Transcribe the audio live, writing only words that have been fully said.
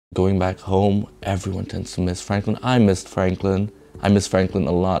Going back home, everyone tends to miss Franklin. I missed Franklin. I miss Franklin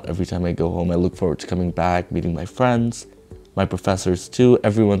a lot every time I go home. I look forward to coming back, meeting my friends, my professors too.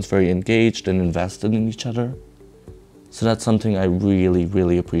 Everyone's very engaged and invested in each other. So that's something I really,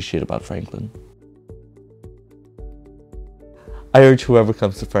 really appreciate about Franklin. I urge whoever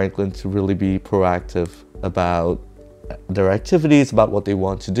comes to Franklin to really be proactive about their activities, about what they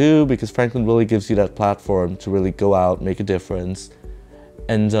want to do, because Franklin really gives you that platform to really go out, make a difference,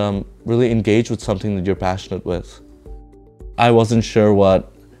 and really engage with something that you're passionate with. I wasn't sure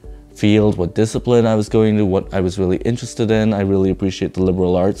what field, what discipline I was going to, what I was really interested in. I really appreciate the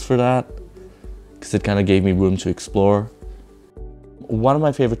liberal arts for that, because it kind of gave me room to explore. One of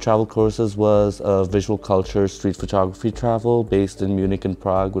my favorite travel courses was a visual culture street photography travel based in Munich and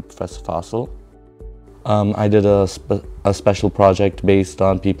Prague with Professor Fassel. I did a special project based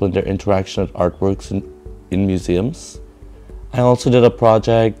on people and their interaction at artworks in museums. I also did a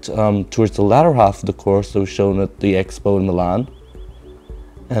project towards the latter half of the course that was shown at the Expo in Milan.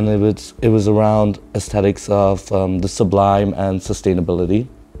 And it was around aesthetics of the sublime and sustainability.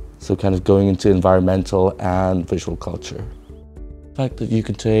 So kind of going into environmental and visual culture. The fact that you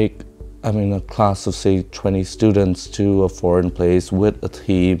can take, a class of say 20 students to a foreign place with a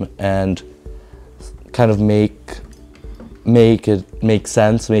theme and kind of make it make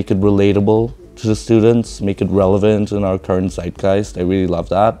sense, make it relatable to the students, make it relevant in our current zeitgeist. I really love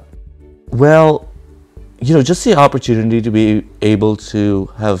that. Well, just the opportunity to be able to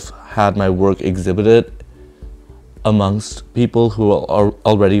have had my work exhibited amongst people who are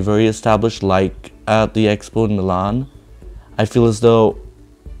already very established, like at the Expo in Milan. I feel as though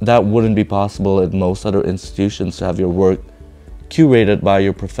that wouldn't be possible at most other institutions, to have your work curated by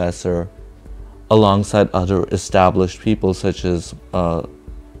your professor alongside other established people such as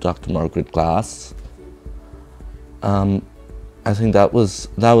Dr. Margaret Glass. I think that was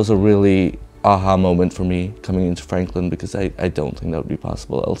a really aha moment for me coming into Franklin, because I don't think that would be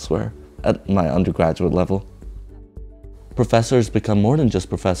possible elsewhere at my undergraduate level. Professors become more than just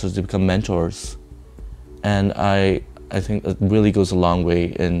professors, they become mentors. And I think that really goes a long way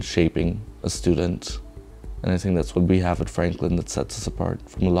in shaping a student. And I think that's what we have at Franklin that sets us apart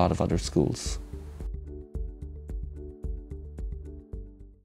from a lot of other schools.